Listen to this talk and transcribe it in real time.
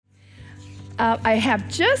I have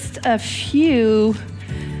just a few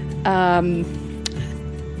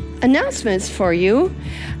announcements for you.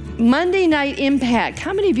 Monday Night Impact.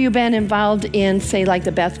 How many of you have been involved in, say, like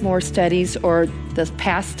the Beth Moore studies, or the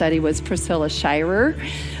past study was Priscilla Shirer?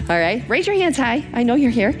 All right, raise your hands high. I know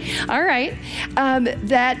you're here. All right,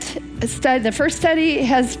 that study, the first study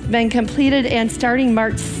has been completed, and starting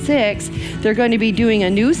March 6th, they're going to be doing a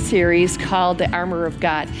new series called The Armor of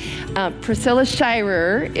God. Priscilla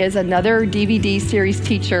Shirer is another DVD series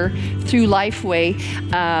teacher through Lifeway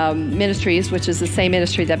Ministries, which is the same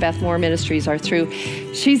ministry that Beth Moore Ministries are through.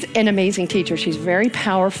 She's an amazing teacher. She's very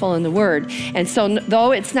powerful in the Word. And so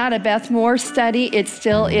though it's not a Beth Moore study, it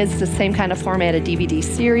still is the same kind of format, a DVD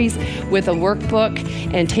series with a workbook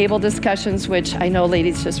and table discussions, which I know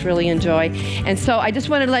ladies just really enjoy. And so I just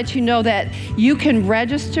wanted to let you know that you can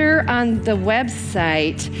register on the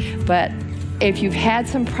website, but if you've had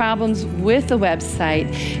some problems with the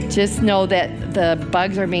website, just know that the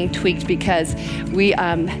bugs are being tweaked because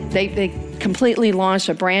they completely launched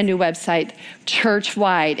a brand new website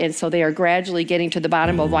church-wide, and so they are gradually getting to the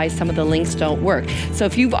bottom of why some of the links don't work. So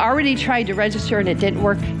if you've already tried to register and it didn't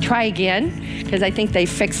work, try again, because I think they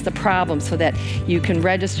fixed the problem so that you can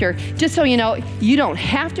register. Just so you know, you don't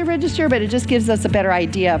have to register, but it just gives us a better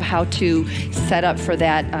idea of how to set up for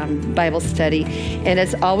that Bible study. And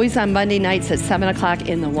it's always on Monday nights at 7 o'clock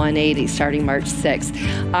in the 180, starting March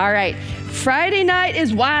 6th. All right. Friday night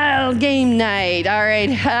is Wild Game Night. All right,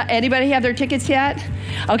 anybody have their tickets yet?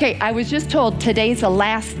 Okay, I was just told today's the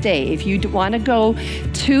last day. If you want to go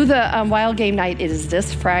to the Wild Game Night, it is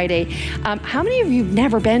this Friday. How many of you have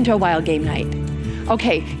never been to a Wild Game Night?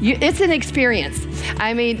 Okay, it's an experience.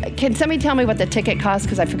 I mean, can somebody tell me what the ticket costs?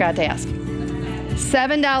 Because I forgot to ask.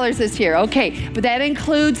 $7 this year. Okay, but that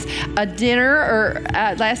includes a dinner, or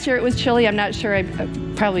last year it was chili. I'm not sure. I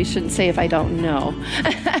probably shouldn't say if I don't know.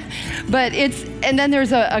 But and then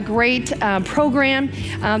there's a great program.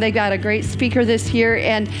 They got a great speaker this year,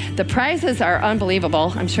 and the prizes are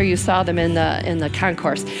unbelievable. I'm sure you saw them in the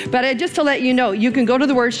concourse. But just to let you know, you can go to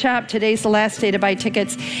the workshop. Today's the last day to buy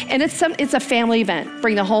tickets, and it's a family event.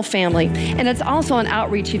 Bring the whole family, and it's also an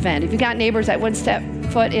outreach event. If you got neighbors that wouldn't step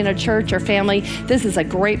foot in a church or family, this is a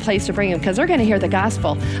great place to bring them because they're going to hear the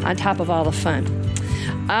gospel on top of all the fun.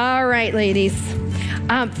 All right, ladies.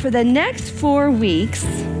 For the next 4 weeks,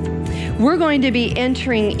 we're going to be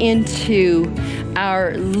entering into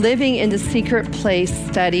our Living in the Secret Place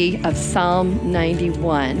study of Psalm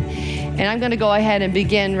 91. And I'm going to go ahead and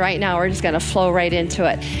begin right now. We're just going to flow right into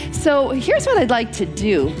it. So here's what I'd like to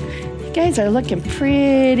do. You guys are looking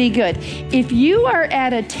pretty good. If you are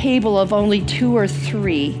at a table of only 2 or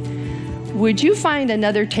 3, would you find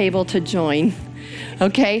another table to join?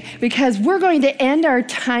 Okay, because we're going to end our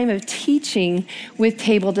time of teaching with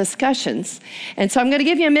table discussions. And so I'm going to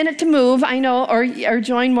give you a minute to move, I know, or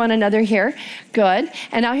join one another here. Good.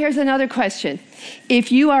 And now here's another question.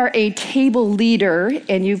 If you are a table leader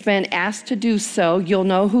and you've been asked to do so, you'll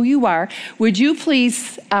know who you are. Would you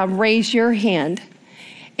please raise your hand?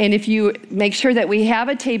 And if you make sure that we have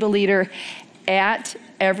a table leader at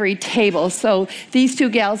every table. So these 2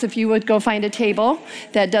 gals, if you would go find a table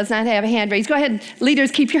that does not have a hand raised. Go ahead,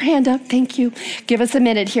 leaders, keep your hand up. Thank you. Give us a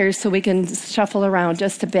minute here so we can shuffle around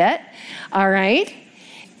just a bit. All right.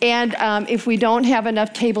 And if we don't have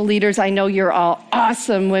enough table leaders, I know you're all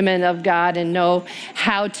awesome women of God and know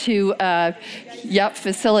how to,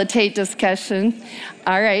 facilitate discussion.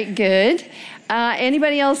 All right, good.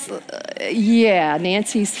 Anybody else? Yeah,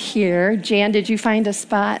 Nancy's here. Jan, did you find a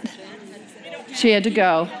spot? She had to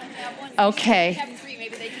go. Okay.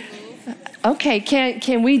 Okay,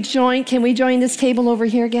 can we join this table over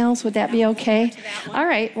here, gals? Would that be okay? All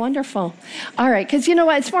right, wonderful. All right, because you know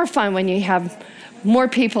what? It's more fun when you have more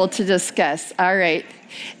people to discuss. All right.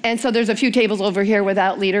 And so there's a few tables over here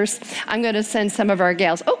without leaders. I'm going to send some of our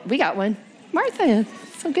gals. Oh, we got one. Martha,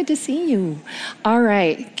 so good to see you. All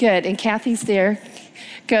right, good. And Kathy's there.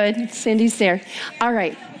 Good. Cindy's there. All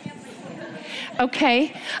right.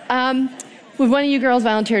 Okay. Would one of you girls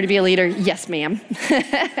volunteer to be a leader? Yes, ma'am.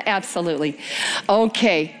 Absolutely.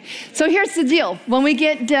 Okay. So here's the deal. When we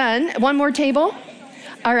get done, one more table.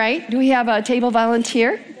 All right. Do we have a table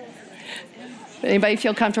volunteer? Anybody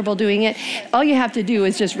feel comfortable doing it? All you have to do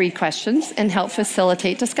is just read questions and help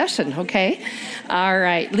facilitate discussion, okay? All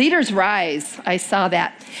right. Leaders rise. I saw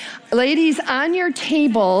that. Ladies, on your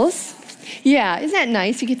tables, yeah, isn't that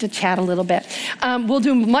nice? You get to chat a little bit. We'll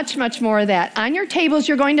do much, much more of that. On your tables,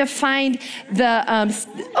 you're going to find the,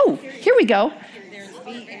 here we go.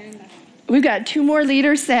 We've got 2 more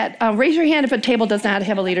leaders that, raise your hand if a table does not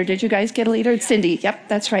have a leader. Did you guys get a leader? Cindy, yep,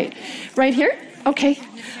 that's right. Right here? Okay.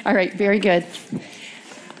 All right, very good.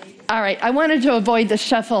 All right, I wanted to avoid the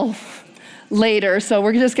shuffle later, so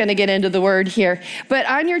we're just going to get into the word here. But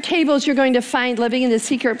on your tables, you're going to find Living in the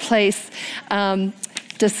Secret Place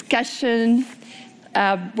discussion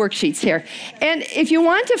worksheets here. And if you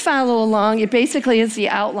want to follow along, it basically is the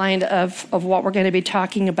outline of what we're going to be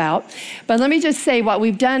talking about. But let me just say what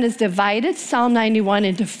we've done is divided Psalm 91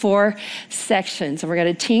 into 4 sections. And we're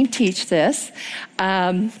going to team teach this.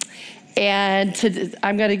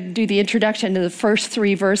 I'm going to do the introduction to the first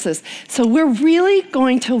 3 verses. So we're really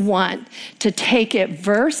going to want to take it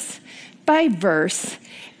verse by verse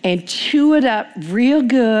and chew it up real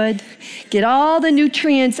good, get all the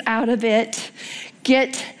nutrients out of it,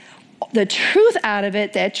 get the truth out of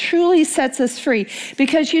it that truly sets us free.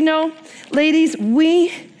 Because, ladies,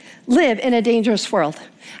 we live in a dangerous world.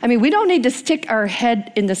 I mean, we don't need to stick our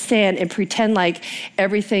head in the sand and pretend like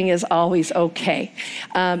everything is always okay.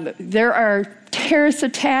 There are terrorist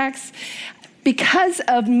attacks. Because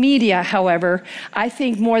of media, however, I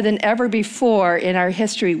think more than ever before in our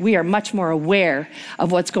history, we are much more aware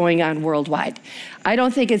of what's going on worldwide. I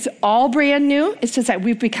don't think it's all brand new. It's just that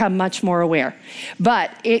we've become much more aware.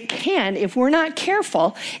 But it can, if we're not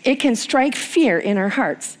careful, it can strike fear in our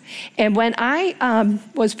hearts. And when I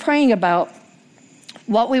was praying about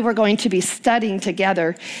what we were going to be studying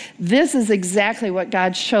together, this is exactly what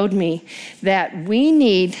God showed me, that we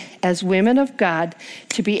need, as women of God,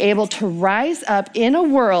 to be able to rise up in a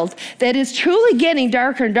world that is truly getting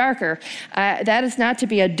darker and darker. That is not to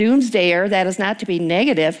be a doomsdayer. That is not to be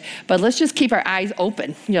negative. But let's just keep our eyes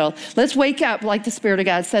open. Let's wake up, like the Spirit of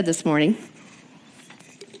God said this morning,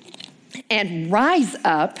 and rise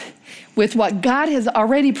up with what God has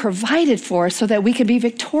already provided for us so that we can be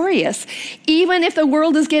victorious, even if the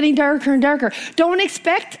world is getting darker and darker. Don't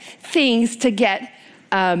expect things to get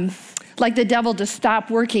like the devil to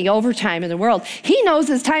stop working overtime in the world. He knows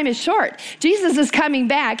his time is short. Jesus is coming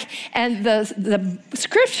back, and the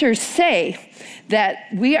scriptures say that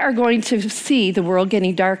we are going to see the world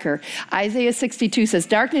getting darker. Isaiah 62 says,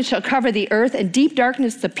 darkness shall cover the earth and deep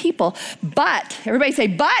darkness the people. But, everybody say,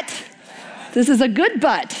 but. This is a good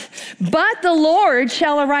but. But the Lord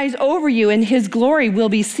shall arise over you, and his glory will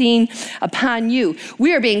be seen upon you.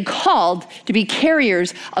 We are being called to be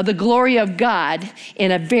carriers of the glory of God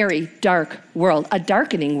in a very dark world, a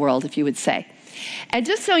darkening world, if you would say. And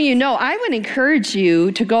just so you know, I would encourage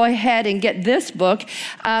you to go ahead and get this book.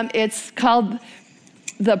 It's called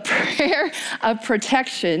The Prayer of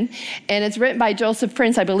Protection, and it's written by Joseph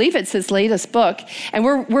Prince. I believe it's his latest book, and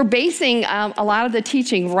we're basing a lot of the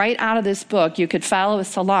teaching right out of this book. You could follow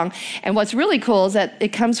us along, and what's really cool is that it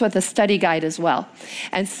comes with a study guide as well.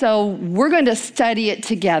 And so we're going to study it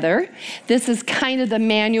together. This is kind of the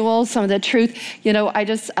manual, some of the truth.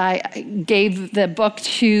 I gave the book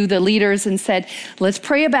to the leaders and said, let's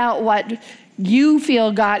pray about what you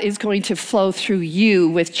feel God is going to flow through you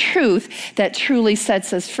with truth that truly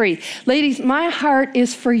sets us free. Ladies, my heart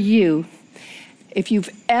is for you. If you've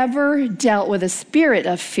ever dealt with a spirit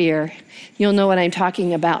of fear, you'll know what I'm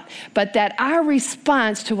talking about. But that our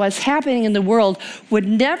response to what's happening in the world would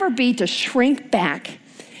never be to shrink back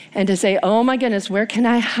and to say, oh my goodness, where can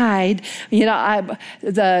I hide?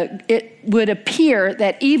 It would appear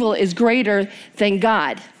that evil is greater than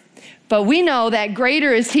God. But we know that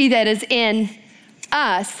greater is he that is in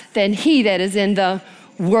us than he that is in the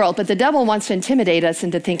world. But the devil wants to intimidate us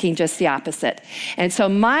into thinking just the opposite. And so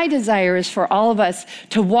my desire is for all of us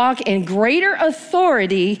to walk in greater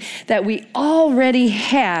authority that we already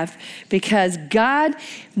have, because God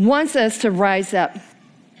wants us to rise up.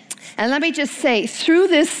 And let me just say, through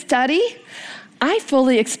this study, I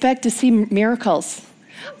fully expect to see miracles.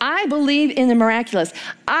 I believe in the miraculous.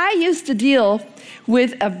 I used to deal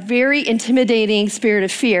with a very intimidating spirit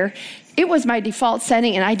of fear. It was my default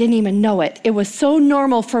setting, and I didn't even know it. It was so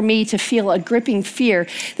normal for me to feel a gripping fear.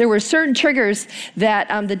 There were certain triggers that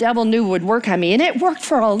the devil knew would work on me, and it worked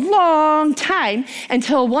for a long time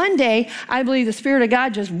until one day, I believe the Spirit of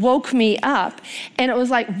God just woke me up, and it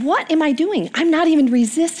was like, what am I doing? I'm not even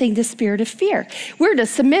resisting the spirit of fear. We're to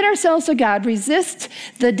submit ourselves to God, resist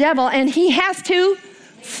the devil, and he has to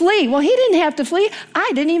flee. Well, he didn't have to flee.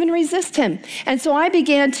 I didn't even resist him. And so I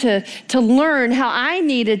began to learn how I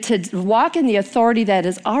needed to walk in the authority that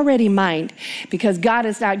is already mine, because God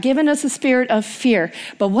has not given us a spirit of fear.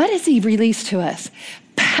 But what has he released to us?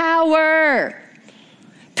 Power.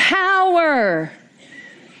 Power.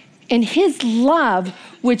 And his love,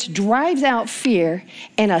 which drives out fear,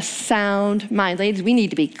 and a sound mind. Ladies, we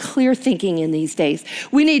need to be clear thinking in these days.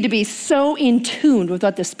 We need to be so in tune with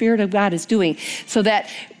what the Spirit of God is doing so that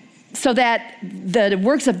the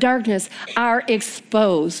works of darkness are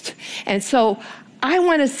exposed. And so I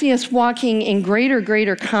want to see us walking in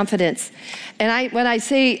greater confidence. And when I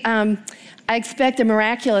say I expect the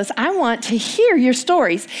miraculous, I want to hear your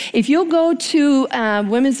stories. If you'll go to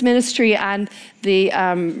women's ministry on the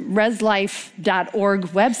reslife.org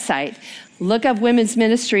website, look up women's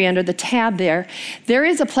ministry under the tab there. There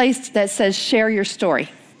is a place that says share your story.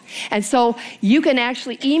 And so you can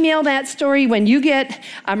actually email that story when you get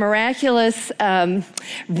a miraculous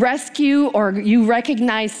rescue, or you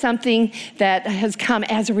recognize something that has come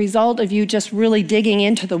as a result of you just really digging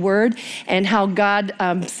into the Word and how God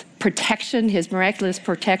protection, His miraculous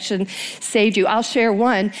protection saved you. I'll share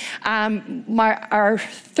one. Our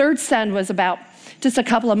third son was about just a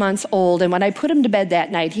couple of months old, and when I put him to bed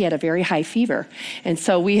that night, he had a very high fever. And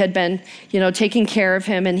so we had been, taking care of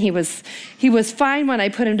him, and he was fine when I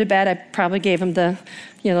put him to bed. I probably gave him the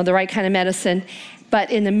right kind of medicine.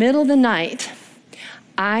 But in the middle of the night,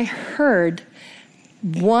 I heard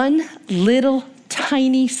one little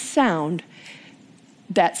tiny sound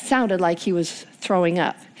that sounded like he was throwing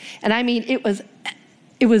up. And I mean, it was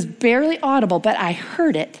barely audible, but I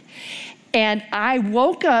heard it. And I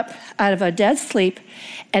woke up out of a dead sleep,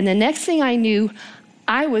 and the next thing I knew,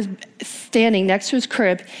 I was standing next to his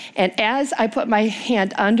crib, and as I put my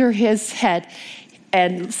hand under his head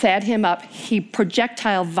and sat him up, he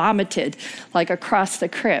projectile vomited like across the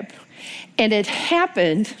crib. And it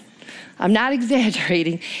happened, I'm not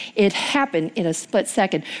exaggerating, it happened in a split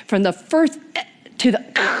second. From the first to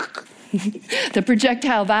the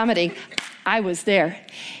projectile vomiting, I was there.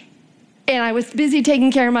 And I was busy taking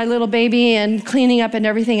care of my little baby and cleaning up and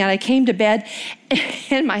everything. And I came to bed,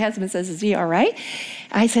 and my husband says, "Is he all right?"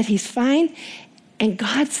 I said, "He's fine." And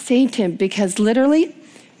God saved him, because literally,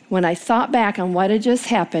 when I thought back on what had just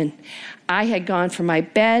happened, I had gone from my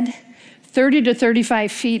bed 30 to 35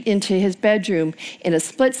 feet into his bedroom in a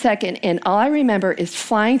split second. And all I remember is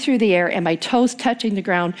flying through the air and my toes touching the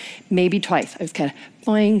ground maybe twice. I was kind of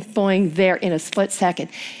boing, boing there in a split second.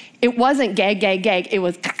 It wasn't gag, gag, gag. It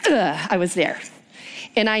was, I was there.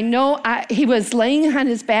 And I know he was laying on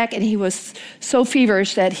his back, and he was so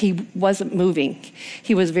feverish that he wasn't moving.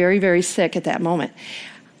 He was very, very sick at that moment.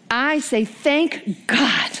 I say, thank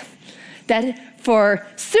God that for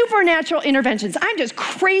supernatural interventions. I'm just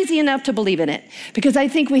crazy enough to believe in it, because I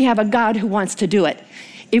think we have a God who wants to do it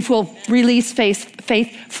if we'll release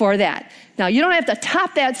faith for that. Now, you don't have to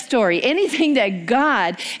top that story. Anything that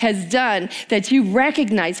God has done that you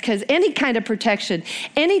recognize, because any kind of protection,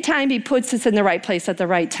 anytime He puts us in the right place at the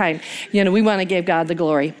right time, we want to give God the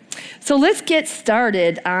glory. So let's get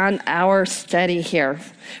started on our study here.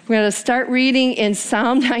 We're going to start reading in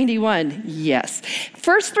Psalm 91. Yes.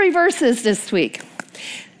 First 3 verses this week.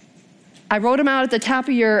 I wrote them out at the top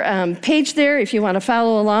of your page there if you want to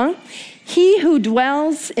follow along. He who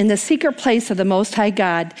dwells in the secret place of the Most High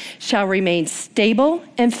God shall remain stable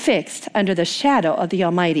and fixed under the shadow of the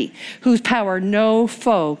Almighty, whose power no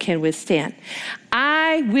foe can withstand.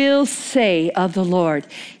 I will say of the Lord,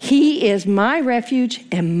 He is my refuge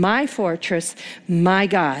and my fortress, my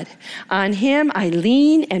God. On Him I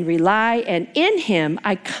lean and rely, and in Him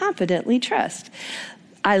I confidently trust.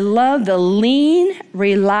 I love the lean,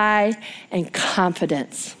 rely, and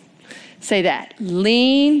confidence. Say that.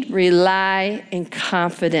 Lean, rely, and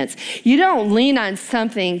confidence. You don't lean on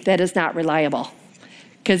something that is not reliable,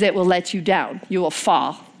 because it will let you down. You will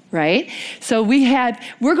fall, right? So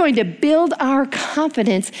we're going to build our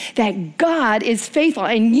confidence that God is faithful,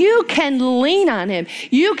 and you can lean on Him.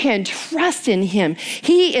 You can trust in Him.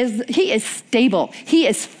 He is stable. He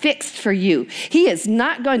is fixed for you. He is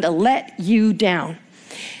not going to let you down.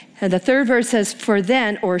 And the 3rd verse says, for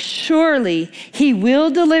then, or surely, He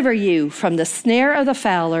will deliver you from the snare of the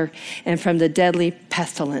fowler and from the deadly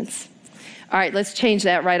pestilence. All right, let's change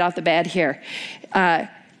that right off the bat here.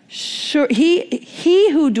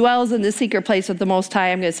 He who dwells in the secret place of the Most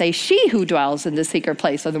High, I'm going to say she who dwells in the secret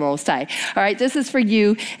place of the Most High. All right, this is for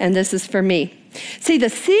you and this is for me. See,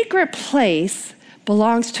 the secret place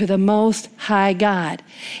belongs to the Most High God.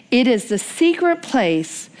 It is the secret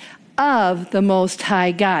place of the Most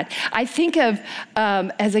High God. I think of,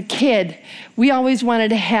 as a kid, we always wanted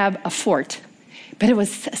to have a fort, but it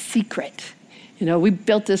was a secret. We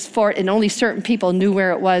built this fort and only certain people knew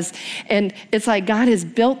where it was. And it's like God has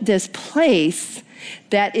built this place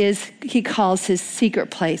that He calls His secret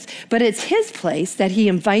place, but it's His place that He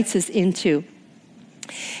invites us into.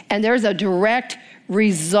 And there's a direct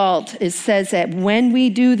result. It says that when we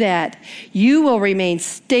do that, you will remain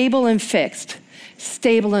stable and fixed.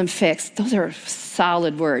 Stable and fixed. Those are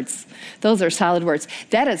solid words. Those are solid words.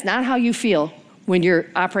 That is not how you feel when you're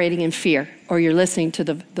operating in fear or you're listening to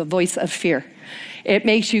the voice of fear. It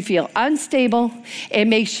makes you feel unstable. It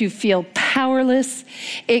makes you feel powerless.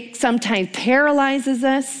 It sometimes paralyzes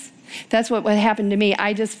us. That's what happened to me.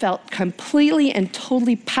 I just felt completely and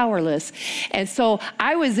totally powerless. And so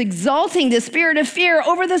I was exalting the spirit of fear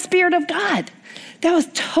over the Spirit of God. That was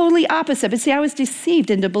totally opposite. But see, I was deceived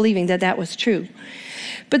into believing that that was true.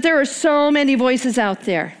 But there are so many voices out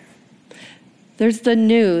there. There's the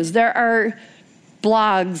news. There are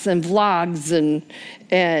blogs and vlogs and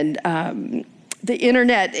the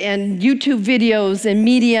internet and YouTube videos and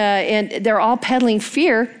media, and they're all peddling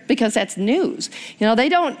fear because that's news. They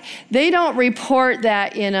don't report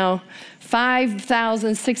that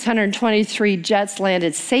 5,623 jets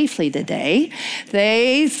landed safely today.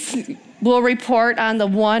 They will report on the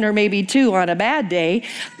one or maybe two on a bad day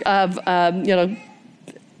of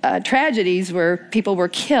tragedies where people were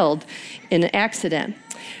killed in an accident.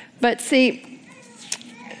 But see,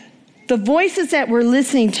 the voices that we're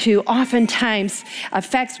listening to oftentimes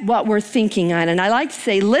affects what we're thinking on. And I like to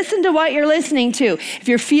say, listen to what you're listening to. If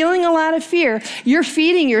you're feeling a lot of fear, you're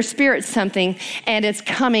feeding your spirit something and it's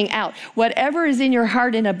coming out. Whatever is in your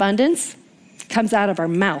heart in abundance comes out of our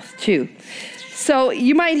mouth too. So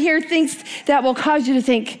you might hear things that will cause you to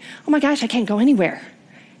think, oh my gosh, I can't go anywhere.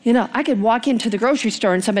 I could walk into the grocery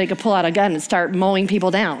store and somebody could pull out a gun and start mowing people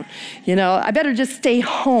down. I better just stay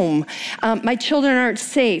home. My children aren't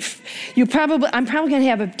safe. I'm probably going to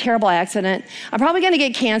have a terrible accident. I'm probably going to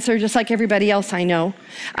get cancer just like everybody else I know.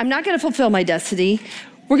 I'm not going to fulfill my destiny.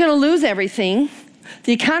 We're going to lose everything.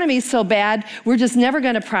 The economy is so bad, we're just never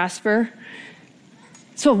going to prosper.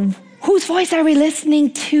 So whose voice are we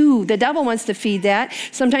listening to? The devil wants to feed that.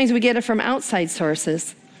 Sometimes we get it from outside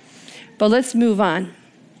sources. But let's move on.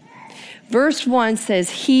 Verse 1 says,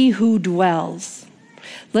 he who dwells.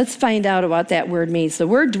 Let's find out what that word means. The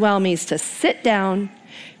word dwell means to sit down,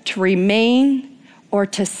 to remain, or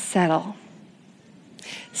to settle.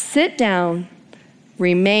 Sit down,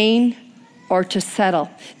 remain, or to settle.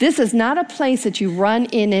 This is not a place that you run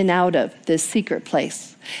in and out of, this secret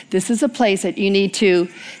place. This is a place that you need to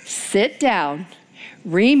sit down,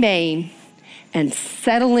 remain, and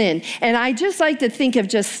settle in. And I just like to think of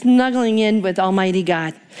just snuggling in with Almighty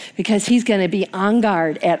God because he's going to be on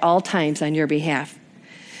guard at all times on your behalf.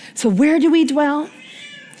 So where do we dwell?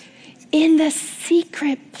 In the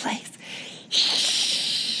secret place.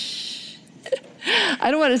 Shh.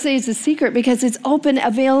 I don't want to say it's a secret because it's open,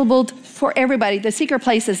 available for everybody. The secret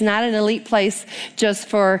place is not an elite place just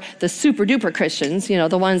for the super duper Christians,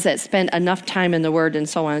 the ones that spend enough time in the Word and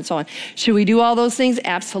so on and so on. Should we do all those things?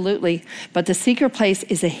 Absolutely. But the secret place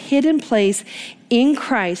is a hidden place in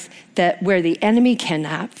Christ where the enemy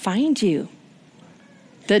cannot find you.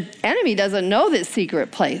 The enemy doesn't know this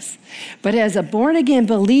secret place. But as a born-again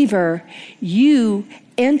believer, you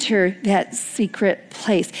enter that secret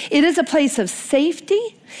place. It is a place of safety.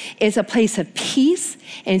 It's a place of peace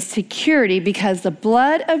and security because the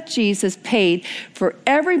blood of Jesus paid for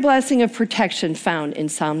every blessing of protection found in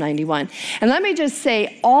Psalm 91. And let me just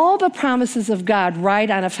say, all the promises of God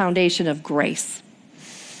ride on a foundation of grace.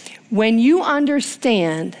 When you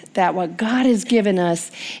understand that what God has given us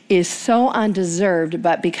is so undeserved,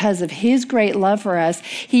 but because of his great love for us,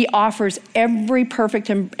 he offers every perfect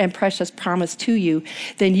and precious promise to you,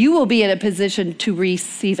 then you will be in a position to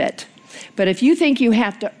receive it. But if you think you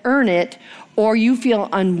have to earn it, or you feel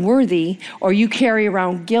unworthy, or you carry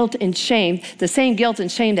around guilt and shame, the same guilt and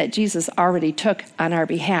shame that Jesus already took on our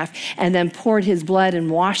behalf, and then poured his blood and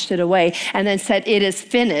washed it away, and then said, it is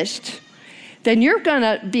finished, then you're going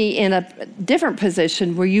to be in a different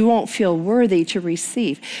position where you won't feel worthy to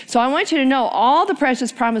receive. So I want you to know all the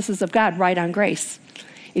precious promises of God ride on grace.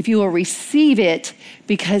 If you will receive it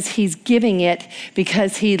because he's giving it,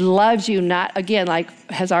 because he loves you, not, again, like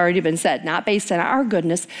has already been said, not based on our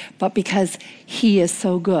goodness, but because he is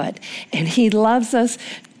so good. And he loves us,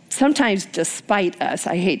 sometimes despite us,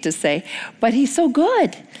 I hate to say, but he's so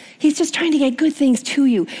good. He's just trying to get good things to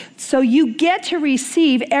you. So you get to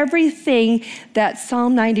receive everything that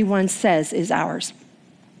Psalm 91 says is ours.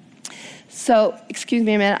 So, excuse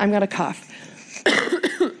me a minute, I'm going to cough.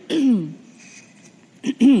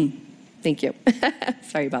 Thank you.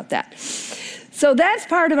 Sorry about that. So that's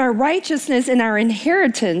part of our righteousness and our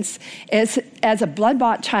inheritance as a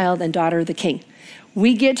blood-bought child and daughter of the King.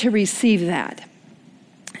 We get to receive that.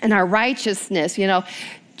 And our righteousness,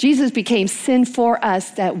 Jesus became sin for us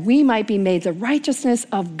that we might be made the righteousness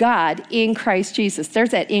of God in Christ Jesus. There's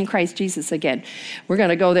that in Christ Jesus again. We're going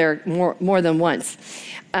to go there more than once.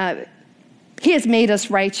 He has made us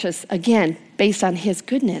righteous, again, based on his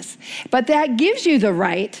goodness. But that gives you the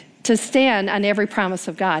right to stand on every promise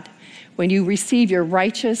of God when you receive your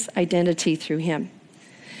righteous identity through him.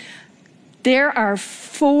 There are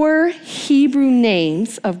 4 Hebrew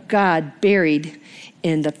names of God buried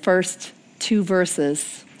in the first 2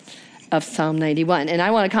 verses of Psalm 91. And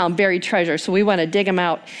I want to call them buried treasure. So we want to dig them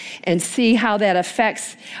out and see how that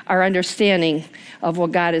affects our understanding of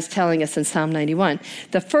what God is telling us in Psalm 91.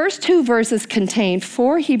 The first 2 verses contain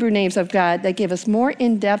 4 Hebrew names of God that give us more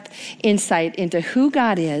in-depth insight into who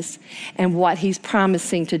God is and what he's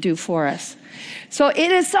promising to do for us. So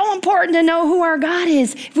it is so important to know who our God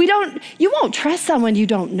is. If we don't, you won't trust someone you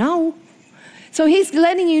don't know. So he's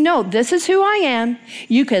letting you know, this is who I am.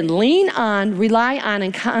 You can lean on, rely on,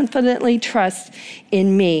 and confidently trust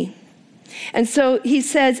in me. And so he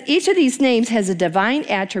says each of these names has a divine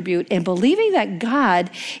attribute, and believing that God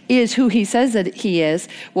is who he says that he is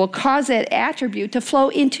will cause that attribute to flow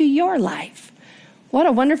into your life. What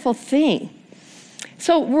a wonderful thing.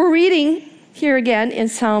 So we're reading here again in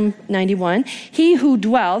Psalm 91, he who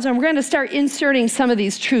dwells, and we're going to start inserting some of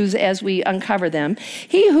these truths as we uncover them.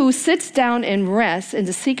 He who sits down and rests in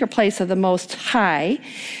the secret place of the Most High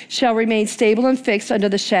shall remain stable and fixed under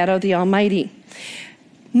the shadow of the Almighty.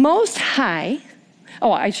 Most High,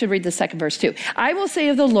 I should read the second verse too. I will say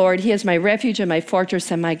of the Lord, he is my refuge and my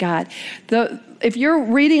fortress and my God. If you're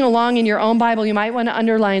reading along in your own Bible, you might want to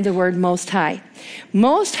underline the word Most High.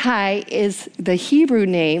 Most High is the Hebrew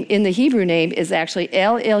name, is actually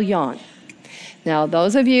El Elyon. Now,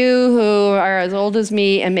 those of you who are as old as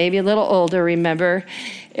me and maybe a little older, remember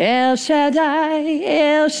El Shaddai,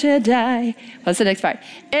 El Shaddai. What's the next part?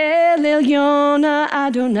 El Elyon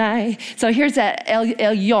Adonai. So here's that El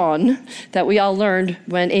Elyon that we all learned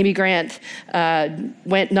when Amy Grant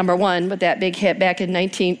went number 1 with that big hit back in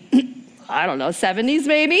 70s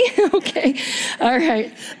maybe? Okay. All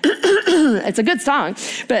right. It's a good song.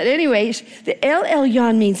 But anyways, the El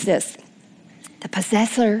Elyon means this: the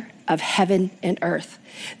possessor of heaven and earth.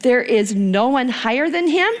 There is no one higher than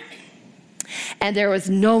him, and there was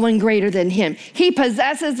no one greater than him. He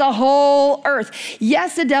possesses the whole earth.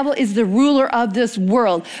 Yes, the devil is the ruler of this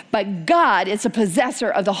world, but God is the possessor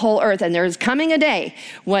of the whole earth. And there is coming a day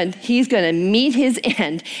when he's going to meet his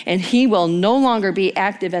end, and he will no longer be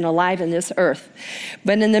active and alive in this earth.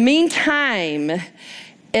 But in the meantime,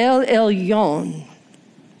 El Elyon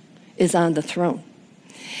is on the throne.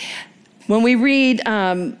 When we read,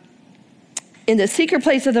 in the secret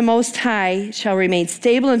place of the Most High shall remain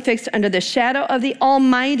stable and fixed under the shadow of the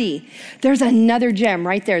Almighty. There's another gem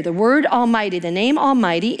right there. The word Almighty, the name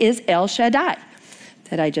Almighty is El Shaddai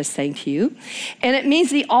that I just sang to you. And it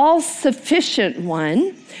means the all-sufficient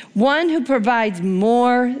one who provides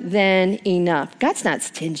more than enough. God's not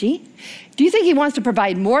stingy. Do you think he wants to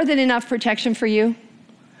provide more than enough protection for you?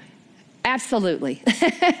 Absolutely.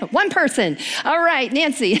 One person. All right,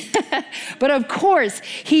 Nancy. But of course,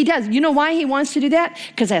 he does. You know why he wants to do that?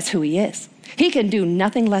 Because that's who he is. He can do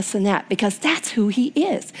nothing less than that because that's who he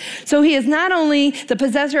is. So he is not only the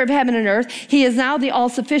possessor of heaven and earth, he is now the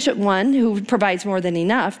all-sufficient one who provides more than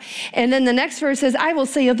enough. And then the next verse says, I will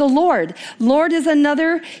say of the Lord. Lord is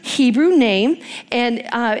another Hebrew name, and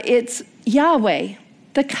it's Yahweh,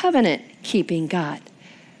 the covenant-keeping God.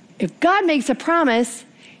 If God makes a promise,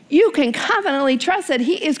 you can confidently trust that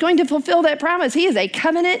he is going to fulfill that promise. He is a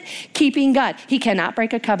covenant-keeping God. He cannot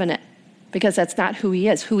break a covenant because that's not who he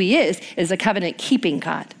is. Who he is a covenant-keeping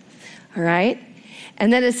God, all right?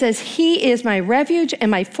 And then it says, he is my refuge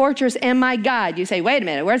and my fortress and my God. You say, wait a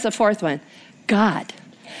minute, where's the fourth one? God.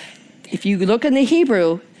 If you look in the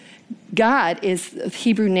Hebrew, God is the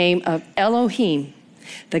Hebrew name of Elohim,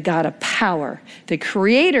 the God of power, the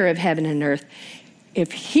creator of heaven and earth.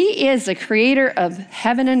 If he is the creator of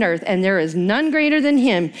heaven and earth, and there is none greater than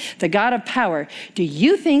him, the God of power, do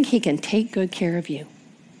you think he can take good care of you?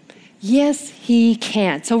 Yes, he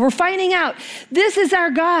can. So we're finding out this is our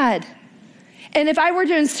God. And if I were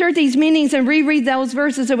to insert these meanings and reread those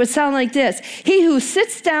verses, it would sound like this. He who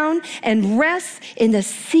sits down and rests in the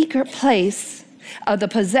secret place of the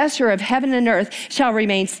possessor of heaven and earth shall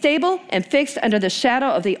remain stable and fixed under the shadow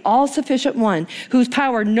of the all-sufficient one, whose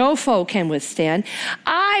power no foe can withstand.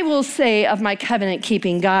 I will say of my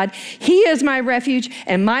covenant-keeping God, he is my refuge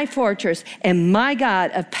and my fortress and my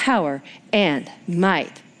God of power and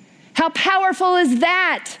might. How powerful is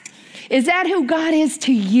that? Is that who God is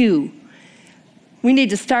to you? We need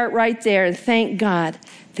to start right there and thank God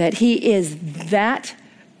that he is that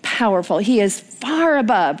powerful. He is far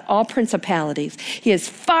above all principalities. He is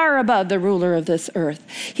far above the ruler of this earth.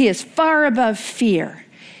 He is far above fear.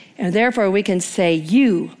 And therefore we can say,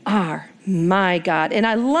 you are my God. And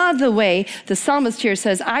I love the way the psalmist here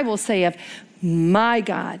says, I will say of my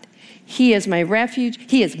God, he is my refuge.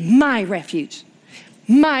 He is my refuge.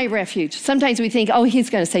 My refuge. Sometimes we think, oh, he's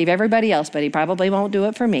going to save everybody else, but he probably won't do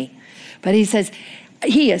it for me. But he says,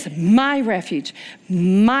 he is my refuge,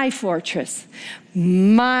 my fortress,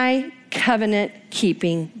 my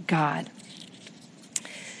covenant-keeping God.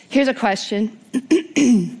 Here's a question.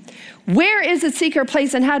 Where is the secret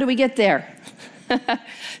place and how do we get there?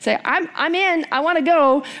 Say, I'm in, I want to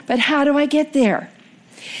go, but how do I get there?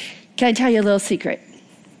 Can I tell you a little secret?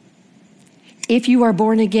 If you are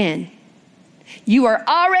born again, you are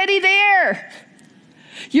already there.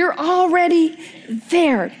 You're already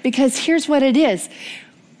there, because here's what it is.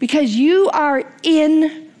 Because you are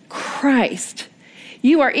in Christ.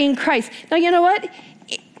 You are in Christ. Now, you know what?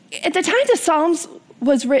 At the time the Psalms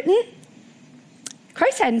was written,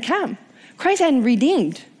 Christ hadn't come. Christ hadn't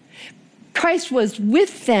redeemed. Christ was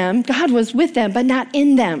with them, God was with them, but not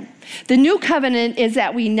in them. The new covenant is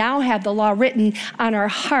that we now have the law written on our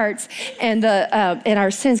hearts, and our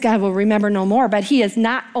sins God will remember no more. But he is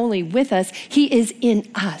not only with us, he is in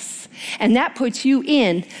us. And that puts you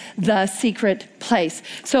in the secret place.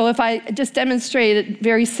 So if I just demonstrate it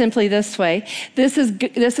very simply this way, this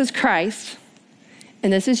is Christ,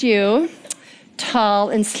 and this is you, tall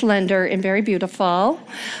and slender and very beautiful, all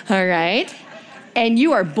right? And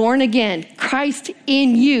you are born again, Christ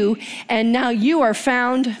in you, and now you are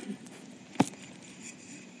found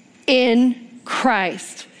in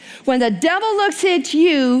Christ. When the devil looks at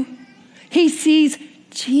you, he sees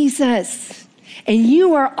Jesus, and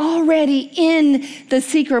you are already in the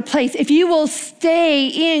secret place. If you will stay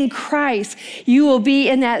in Christ, you will be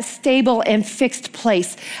in that stable and fixed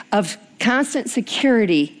place of constant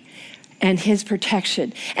security and his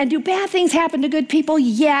protection. And do bad things happen to good people?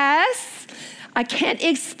 Yes. I can't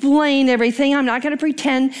explain everything. I'm not going to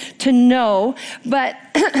pretend to know, but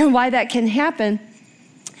why that can happen.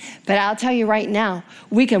 But I'll tell you right now,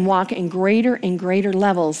 we can walk in greater and greater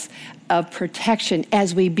levels of protection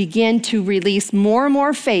as we begin to release more and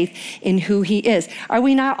more faith in who he is. Are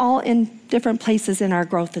we not all in different places in our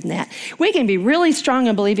growth in that? We can be really strong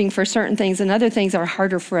in believing for certain things, and other things are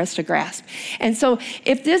harder for us to grasp. And so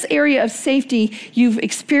if this area of safety, you've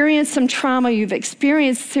experienced some trauma, you've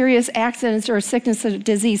experienced serious accidents or sickness or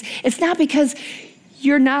disease, it's not because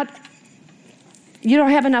you don't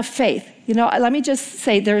have enough faith. You know, let me just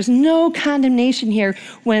say, there's no condemnation here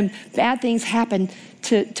when bad things happen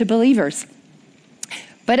to believers.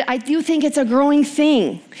 But I do think it's a growing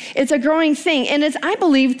thing. It's a growing thing. And I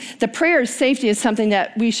believe the prayer of safety is something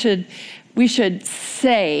that we should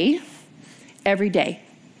say every day.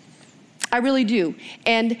 I really do.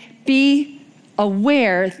 And be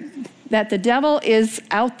aware that the devil is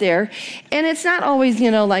out there. And it's not always,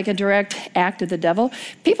 like a direct act of the devil.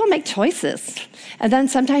 People make choices. And then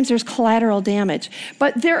sometimes there's collateral damage.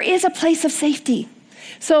 But there is a place of safety.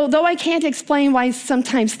 So though I can't explain why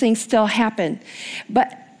sometimes things still happen,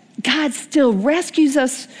 but God still rescues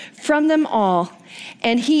us from them all.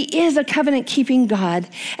 And he is a covenant-keeping God.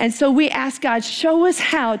 And so we ask God, show us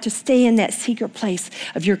how to stay in that secret place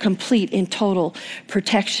of your complete and total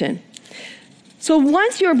protection. So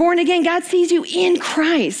once you're born again, God sees you in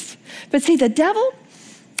Christ. But see, the devil,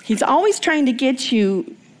 he's always trying to get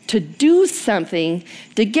you to do something,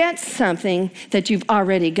 to get something that you've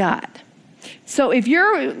already got. So if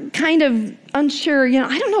you're kind of unsure,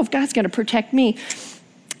 I don't know if God's going to protect me,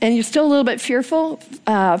 and you're still a little bit fearful,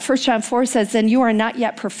 1 John 4 says, then you are not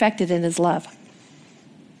yet perfected in his love.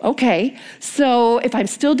 Okay, so if I'm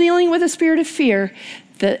still dealing with a spirit of fear,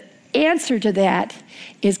 the answer to that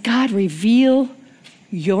is, God, reveal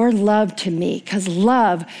your love to me, because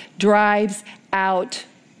love drives out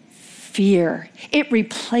fear. It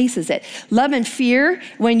replaces it. Love and fear,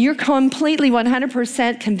 when you're completely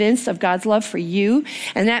 100% convinced of God's love for you,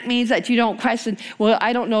 and that means that you don't question, well,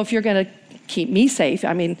 I don't know if you're going to keep me safe.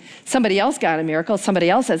 I mean, somebody else got a miracle, somebody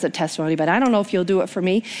else has a testimony, but I don't know if you'll do it for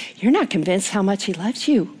me. You're not convinced how much he loves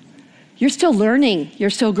you. You're still learning. You're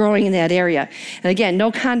still growing in that area. And again,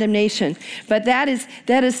 no condemnation. But that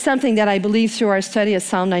is something that I believe through our study of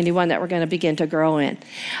Psalm 91 that we're going to begin to grow in.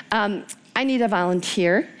 I need a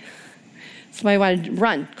volunteer. Somebody want to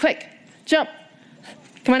run, quick, jump,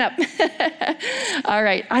 come on up. All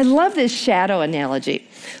right, I love this shadow analogy.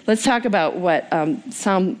 Let's talk about what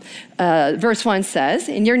verse 1 says.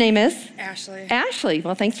 And your name is? Ashley. Ashley,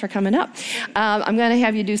 well, thanks for coming up. I'm going to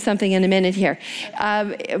have you do something in a minute here.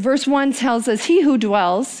 Verse 1 tells us, he who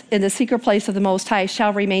dwells in the secret place of the Most High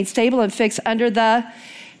shall remain stable and fixed under the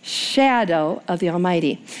shadow of the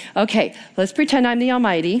Almighty. Okay, let's pretend I'm the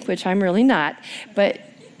Almighty, which I'm really not, but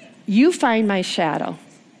you find my shadow.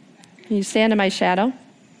 Can you stand in my shadow?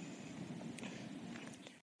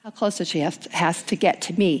 How close does she has to get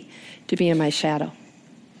to me to be in my shadow?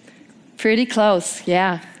 Pretty close,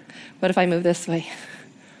 yeah. What if I move this way?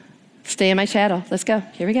 Stay in my shadow. Let's go.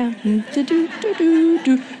 Here we go.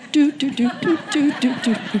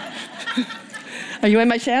 Are you in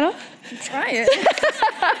my shadow? Try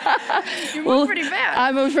it. You move pretty fast.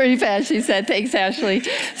 I move pretty fast, she said. Thanks, Ashley.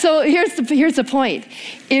 So here's the point.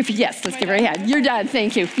 Let's give her a hand. You're done.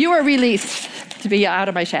 Thank you. You are released to be out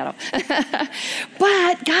of my shadow.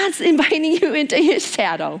 But God's inviting you into his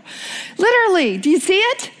shadow. Literally. Do you see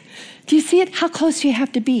it? Do you see it? How close do you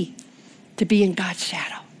have to be in God's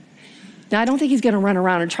shadow? Now, I don't think he's going to run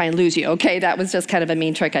around and try and lose you, okay? That was just kind of a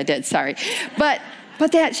mean trick I did. Sorry. But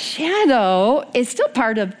that shadow is still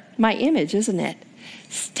part of my image, isn't it?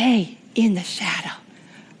 Stay in the shadow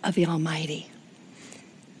of the Almighty.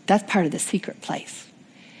 That's part of the secret place.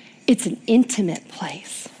 It's an intimate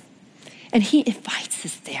place. And he invites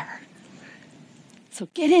us there. So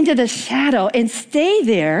get into the shadow and stay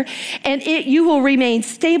there, and you will remain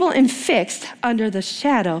stable and fixed under the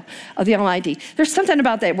shadow of the Almighty. There's something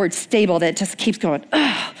about that word stable that just keeps going,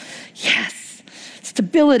 oh, yes,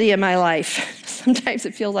 stability in my life. Sometimes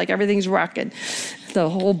it feels like everything's rocking. The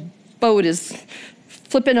whole boat is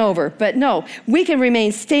flipping over. But no, we can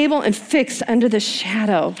remain stable and fixed under the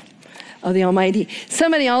shadow of the Almighty.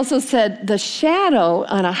 Somebody also said the shadow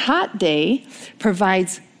on a hot day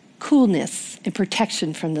provides coolness and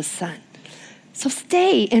protection from the sun. So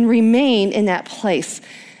stay and remain in that place.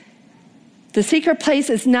 The secret place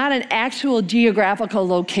is not an actual geographical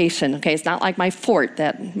location, okay? It's not like my fort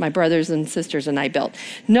that my brothers and sisters and I built.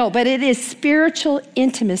 No, but it is spiritual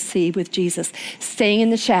intimacy with Jesus, staying in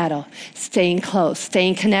the shadow, staying close,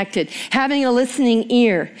 staying connected, having a listening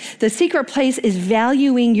ear. The secret place is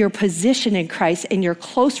valuing your position in Christ and your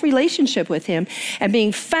close relationship with him and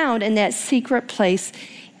being found in that secret place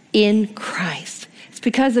in Christ. It's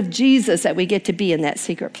because of Jesus that we get to be in that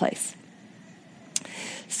secret place.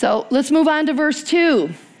 So let's move on to verse 2.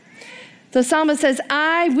 The psalmist says,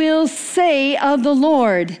 I will say of the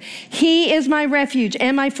Lord, he is my refuge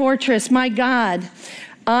and my fortress, my God.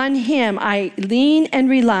 On him I lean and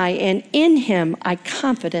rely, and in him I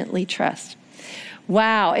confidently trust.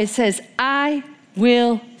 Wow, it says, I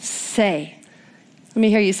will say. Let me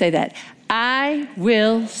hear you say that. I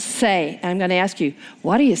will say. I'm going to ask you,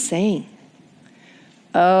 what are you saying?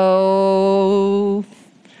 Oh,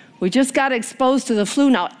 we just got exposed to the flu.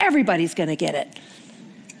 Now everybody's going to get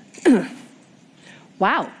it.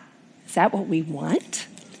 Wow. Is that what we want?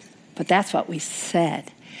 But that's what we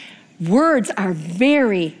said. Words are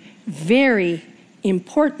very, very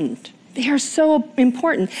important. They are so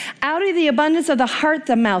important. Out of the abundance of the heart,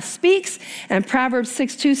 the mouth speaks. And Proverbs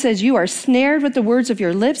 6:2 says, you are snared with the words of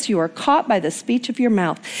your lips. You are caught by the speech of your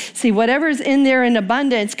mouth. See, whatever's in there in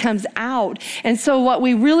abundance comes out. And so what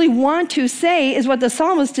we really want to say is what the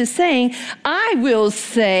psalmist is saying. I will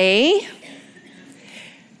say,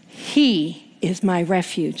 he is my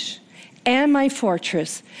refuge and my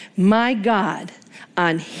fortress, my God.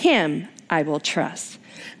 On him I will trust.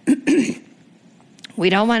 We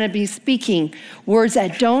don't want to be speaking words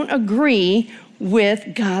that don't agree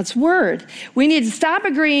with God's word. We need to stop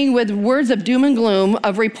agreeing with words of doom and gloom,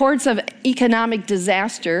 of reports of economic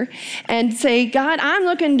disaster, and say, God, I'm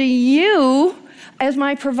looking to you as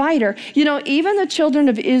my provider. You know, even the children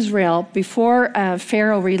of Israel, before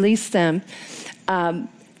Pharaoh released them,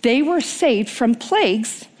 they were saved from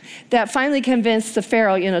plagues that finally convinced the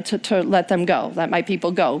Pharaoh, to let them go. Let my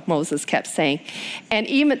people go, Moses kept saying. And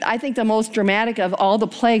even, I think the most dramatic of all the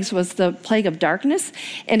plagues was the plague of darkness.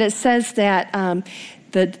 And it says that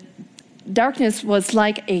the darkness was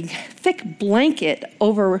like a thick blanket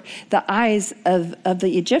over the eyes of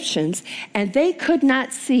the Egyptians, and they could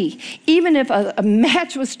not see. Even if a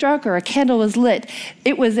match was struck or a candle was lit,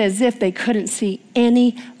 it was as if they couldn't see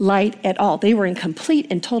any light at all. They were in complete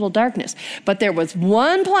and total darkness. But there was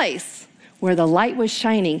one place where the light was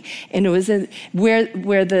shining, and it was where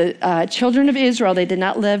the children of Israel, they did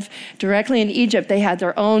not live directly in Egypt. They had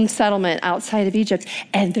their own settlement outside of Egypt,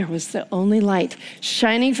 and there was the only light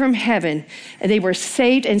shining from heaven, and they were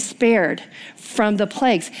saved and spared from the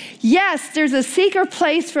plagues. Yes, there's a secret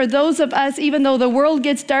place for those of us, even though the world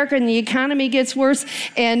gets darker and the economy gets worse,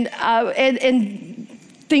 and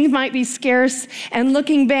things might be scarce and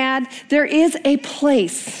looking bad. There is a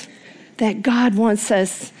place that God wants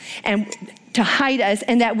us and to hide us,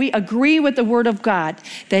 and that we agree with the word of God,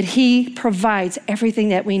 that he provides everything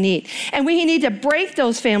that we need. And we need to break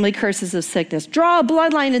those family curses of sickness, draw a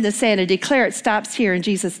bloodline in the sand and declare it stops here in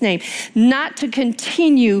Jesus' name, not to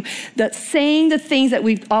continue saying the things that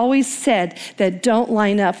we've always said that don't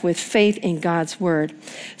line up with faith in God's word.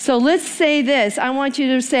 So let's say this. I want you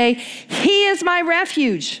to say, he is my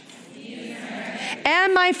refuge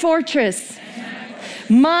and my fortress,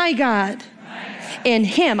 my God. In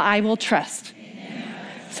him I will trust.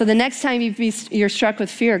 So the next time you're struck with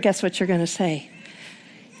fear, guess what you're going to say?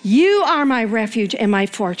 You are my refuge and my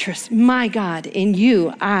fortress. My God, in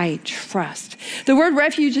you I trust. The word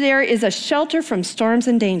refuge there is a shelter from storms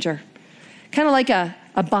and danger. Kind of like a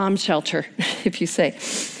bomb shelter, if you say.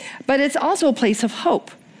 But it's also a place of hope.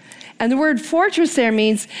 And the word fortress there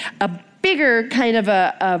means a bigger kind of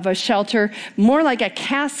a shelter, more like a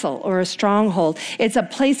castle or a stronghold. It's a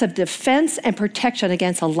place of defense and protection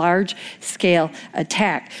against a large-scale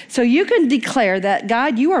attack. So you can declare that,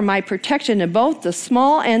 God, you are my protection in both the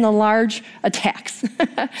small and the large attacks.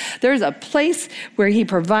 There's a place where he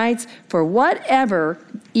provides for whatever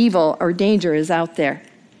evil or danger is out there.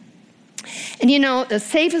 And you know, the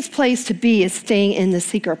safest place to be is staying in the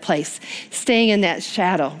secret place, staying in that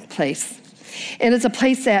shadow place. And it's a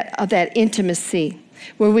place of that intimacy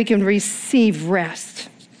where we can receive rest.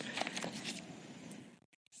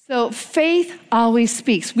 So faith always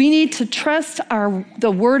speaks. We need to trust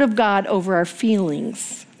the word of God over our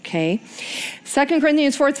feelings, okay? 2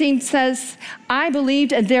 Corinthians 14 says, I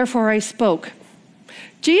believed and therefore I spoke.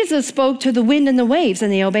 Jesus spoke to the wind and the waves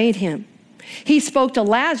and they obeyed him. He spoke to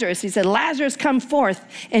Lazarus. He said, Lazarus, come forth.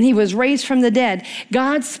 And he was raised from the dead.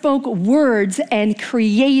 God spoke words and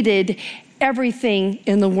created everything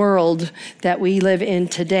in the world that we live in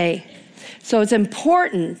today. So it's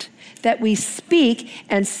important that we speak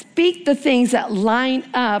the things that line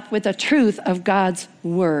up with the truth of God's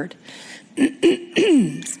word.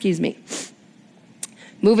 Excuse me.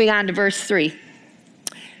 Moving on to verse 3.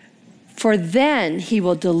 For then he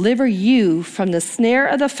will deliver you from the snare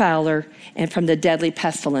of the fowler and from the deadly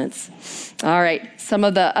pestilence. All right, some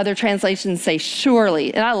of the other translations say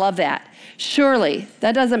surely, and I love that. Surely,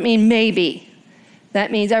 that doesn't mean maybe.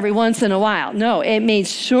 That means every once in a while. No, it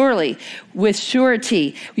means surely, with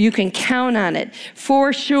surety. You can count on it,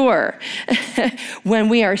 for sure. When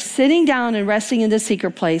we are sitting down and resting in the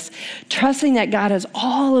secret place, trusting that God is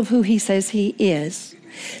all of who he says he is,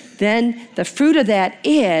 then the fruit of that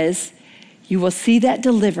is you will see that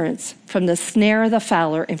deliverance from the snare of the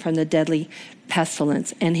fowler and from the deadly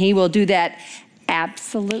pestilence. And he will do that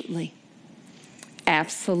absolutely.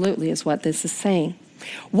 Absolutely is what this is saying.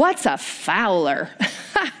 What's a fowler?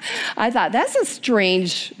 I thought that's a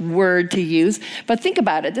strange word to use, but think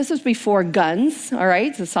about it. This was before guns, all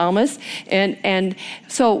right, the psalmist. And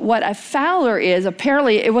so what a fowler is,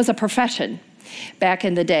 apparently it was a profession back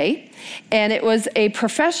in the day, and it was a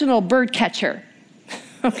professional bird catcher.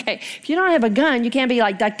 Okay, if you don't have a gun, you can't be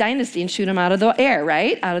like Duck Dynasty and shoot them out of the air,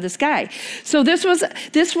 right? Out of the sky. So this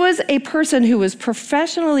was a person who was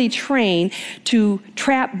professionally trained to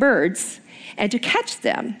trap birds and to catch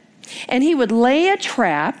them. And he would lay a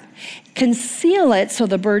trap, conceal it so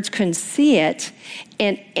the birds couldn't see it,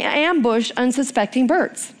 and ambush unsuspecting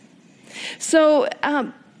birds. So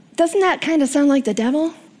doesn't that kind of sound like the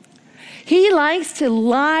devil? He likes to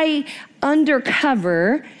lie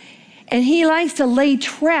undercover, and he likes to lay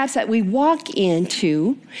traps that we walk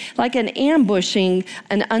into, like an ambushing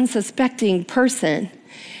an unsuspecting person.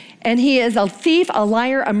 And he is a thief, a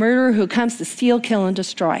liar, a murderer who comes to steal, kill, and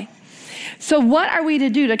destroy. So what are we to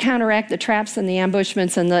do to counteract the traps and the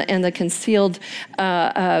ambushments and the concealed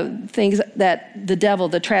things that the devil,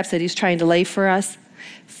 the traps that he's trying to lay for us?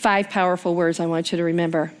 5 powerful words I want you to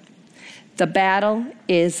remember. The battle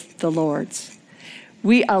is the Lord's.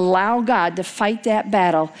 We allow God to fight that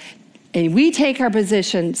battle, and we take our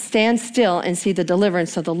position, stand still, and see the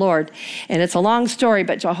deliverance of the Lord. And it's a long story,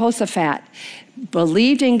 but Jehoshaphat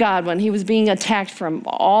believed in God when he was being attacked from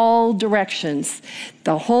all directions.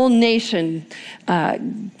 The whole nation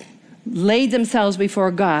laid themselves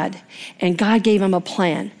before God, and God gave him a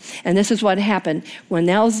plan. And this is what happened. When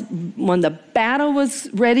the battle was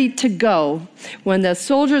ready to go, when the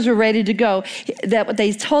soldiers were ready to go, that what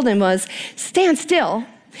they told him was, stand still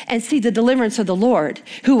and see the deliverance of the Lord,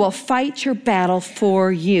 who will fight your battle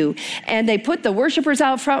for you. And they put the worshipers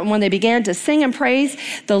out front, and when they began to sing and praise,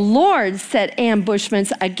 the Lord set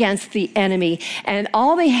ambushments against the enemy. And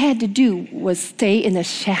all they had to do was stay in the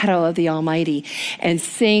shadow of the Almighty and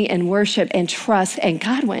sing and worship and trust. And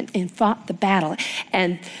God went and fought the battle.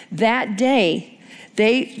 And that day,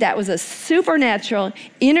 that was a supernatural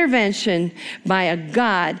intervention by a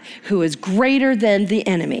God who is greater than the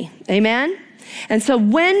enemy. Amen? And so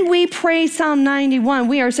when we pray Psalm 91,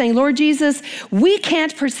 we are saying, Lord Jesus, we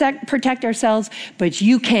can't protect ourselves, but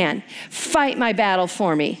you can. Fight my battle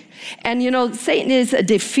for me. And you know, Satan is a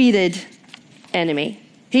defeated enemy.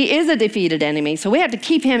 He is a defeated enemy, so we have to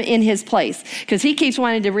keep him in his place, because he keeps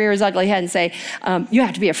wanting to rear his ugly head and say, you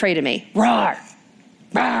have to be afraid of me. Roar,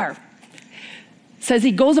 roar. Says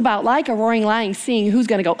he goes about like a roaring lion, seeing who's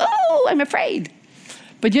going to go, oh, I'm afraid.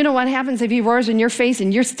 But you know what happens if he roars in your face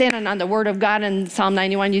and you're standing on the word of God in Psalm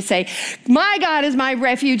 91? You say, my God is my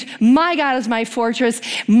refuge. My God is my fortress.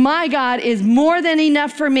 My God is more than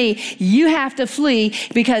enough for me. You have to flee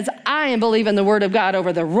because I am believing the word of God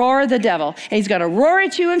over the roar of the devil. And he's going to roar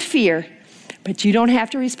at you in fear. But you don't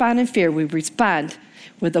have to respond in fear. We respond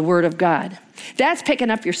with the word of God. That's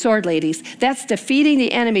picking up your sword, ladies. That's defeating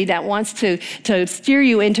the enemy that wants to steer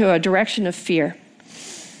you into a direction of fear.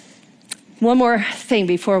 One more thing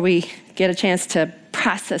before we get a chance to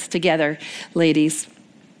process together, ladies.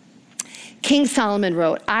 King Solomon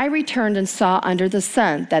wrote, I returned and saw under the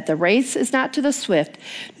sun that the race is not to the swift,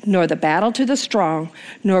 nor the battle to the strong,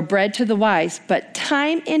 nor bread to the wise, but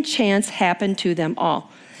time and chance happen to them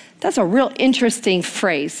all. That's a real interesting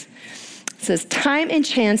phrase. It says, time and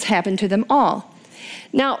chance happen to them all.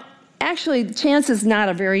 Now, actually, chance is not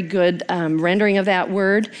a very good rendering of that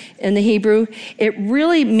word in the Hebrew. It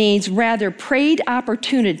really means rather prayed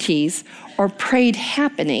opportunities or prayed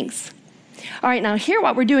happenings. All right, now here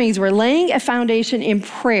what we're doing is we're laying a foundation in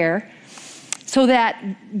prayer so that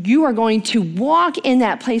you are going to walk in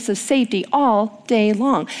that place of safety all day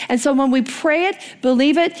long. And so when we pray it,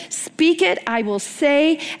 believe it, speak it, I will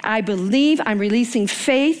say, I believe, I'm releasing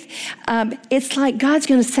faith. It's like God's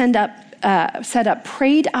going to set up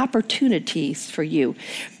prayed opportunities for you,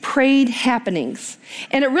 prayed happenings.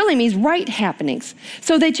 And it really means right happenings,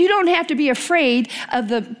 so that you don't have to be afraid of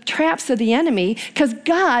the traps of the enemy, because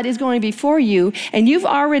God is going before you, and you've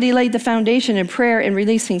already laid the foundation in prayer and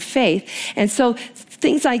releasing faith. And so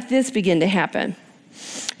things like this begin to happen.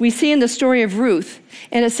 We see in the story of Ruth,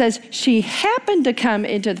 and it says, she happened to come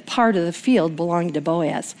into the part of the field belonging to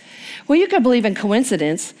Boaz. Well, you could believe in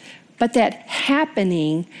coincidence, but that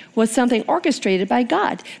happening was something orchestrated by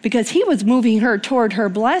God, because he was moving her toward her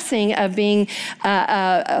blessing of being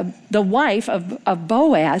the wife of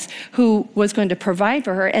Boaz, who was going to provide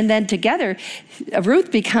for her. And then together,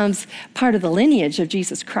 Ruth becomes part of the lineage of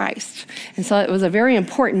Jesus Christ. And so it was a very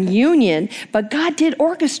important union, but God did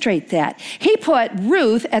orchestrate that. He put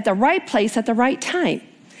Ruth at the right place at the right time.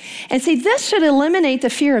 And see, this should eliminate the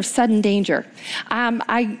fear of sudden danger.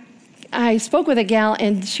 I spoke with a gal,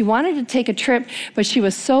 and she wanted to take a trip, but she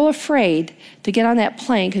was so afraid to get on that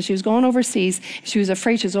plane because she was going overseas. She was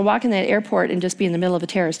afraid she was going to walk in that airport and just be in the middle of a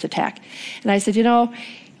terrorist attack. And I said, you know,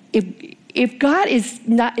 if God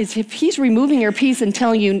if he's removing your peace and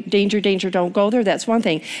telling you, danger, danger, don't go there, that's one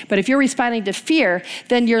thing. But if you're responding to fear,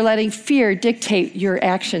 then you're letting fear dictate your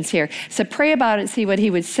actions here. So pray about it and see what he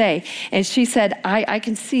would say. And she said, I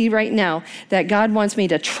can see right now that God wants me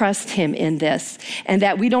to trust him in this, and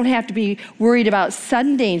that we don't have to be worried about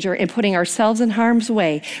sudden danger and putting ourselves in harm's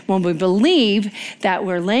way when we believe that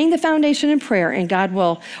we're laying the foundation in prayer, and God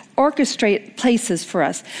will orchestrate places for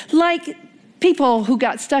us. Like people who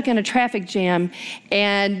got stuck in a traffic jam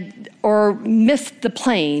or missed the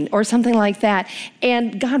plane or something like that,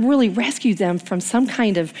 and God really rescued them from some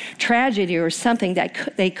kind of tragedy or something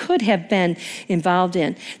that they could have been involved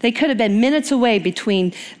in. They could have been minutes away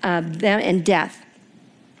between them and death.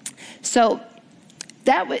 So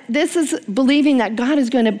this is believing that God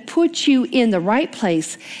is going to put you in the right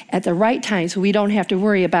place at the right time, so we don't have to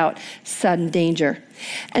worry about sudden danger.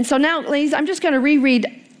 And so now, ladies, I'm just going to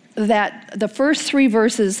reread the first 3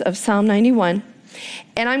 verses of Psalm 91,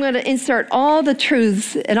 and I'm going to insert all the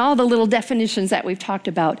truths and all the little definitions that we've talked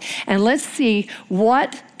about, and let's see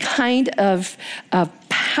what kind of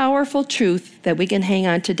powerful truth that we can hang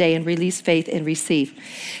on today and release faith and receive.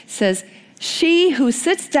 It says, she who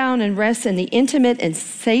sits down and rests in the intimate and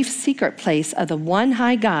safe secret place of the one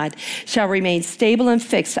high God shall remain stable and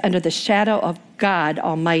fixed under the shadow of God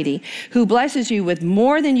Almighty, who blesses you with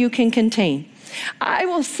more than you can contain. I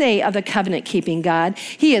will say of the covenant-keeping God,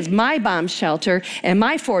 he is my bomb shelter and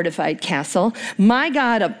my fortified castle, my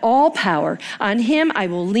God of all power. On him I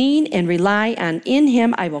will lean and rely, and in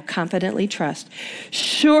him I will confidently trust.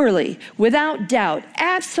 Surely, without doubt,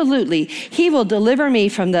 absolutely, he will deliver me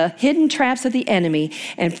from the hidden traps of the enemy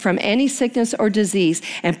and from any sickness or disease,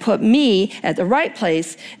 and put me at the right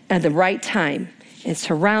place at the right time and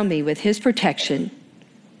surround me with his protection.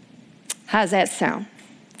 How's that sound?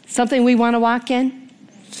 Something we want to walk in?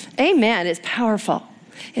 Amen. It's powerful.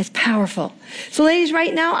 It's powerful. So ladies,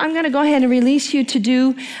 right now, I'm going to go ahead and release you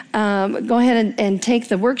to go ahead and take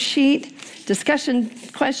the worksheet, discussion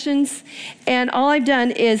questions. And all I've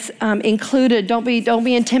done is included, don't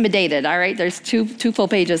be intimidated, all right? There's two full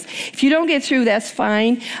pages. If you don't get through, that's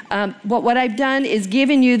fine. What I've done is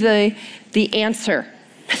given you the answer.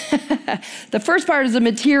 The first part is the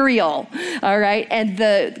material, all right? And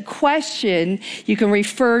the question you can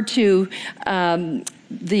refer to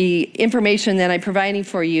the information that I'm providing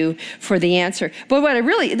for you for the answer. But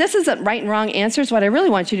this isn't right and wrong answers. What I really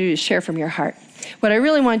want you to do is share from your heart. What I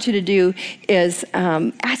really want you to do is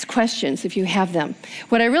ask questions if you have them.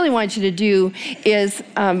 What I really want you to do is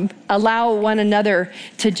allow one another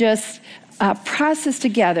to just process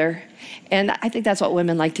together. And I think that's what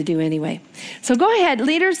women like to do anyway. So go ahead,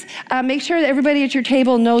 leaders, make sure that everybody at your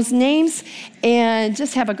table knows names, and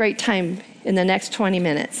just have a great time in the next 20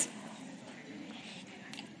 minutes.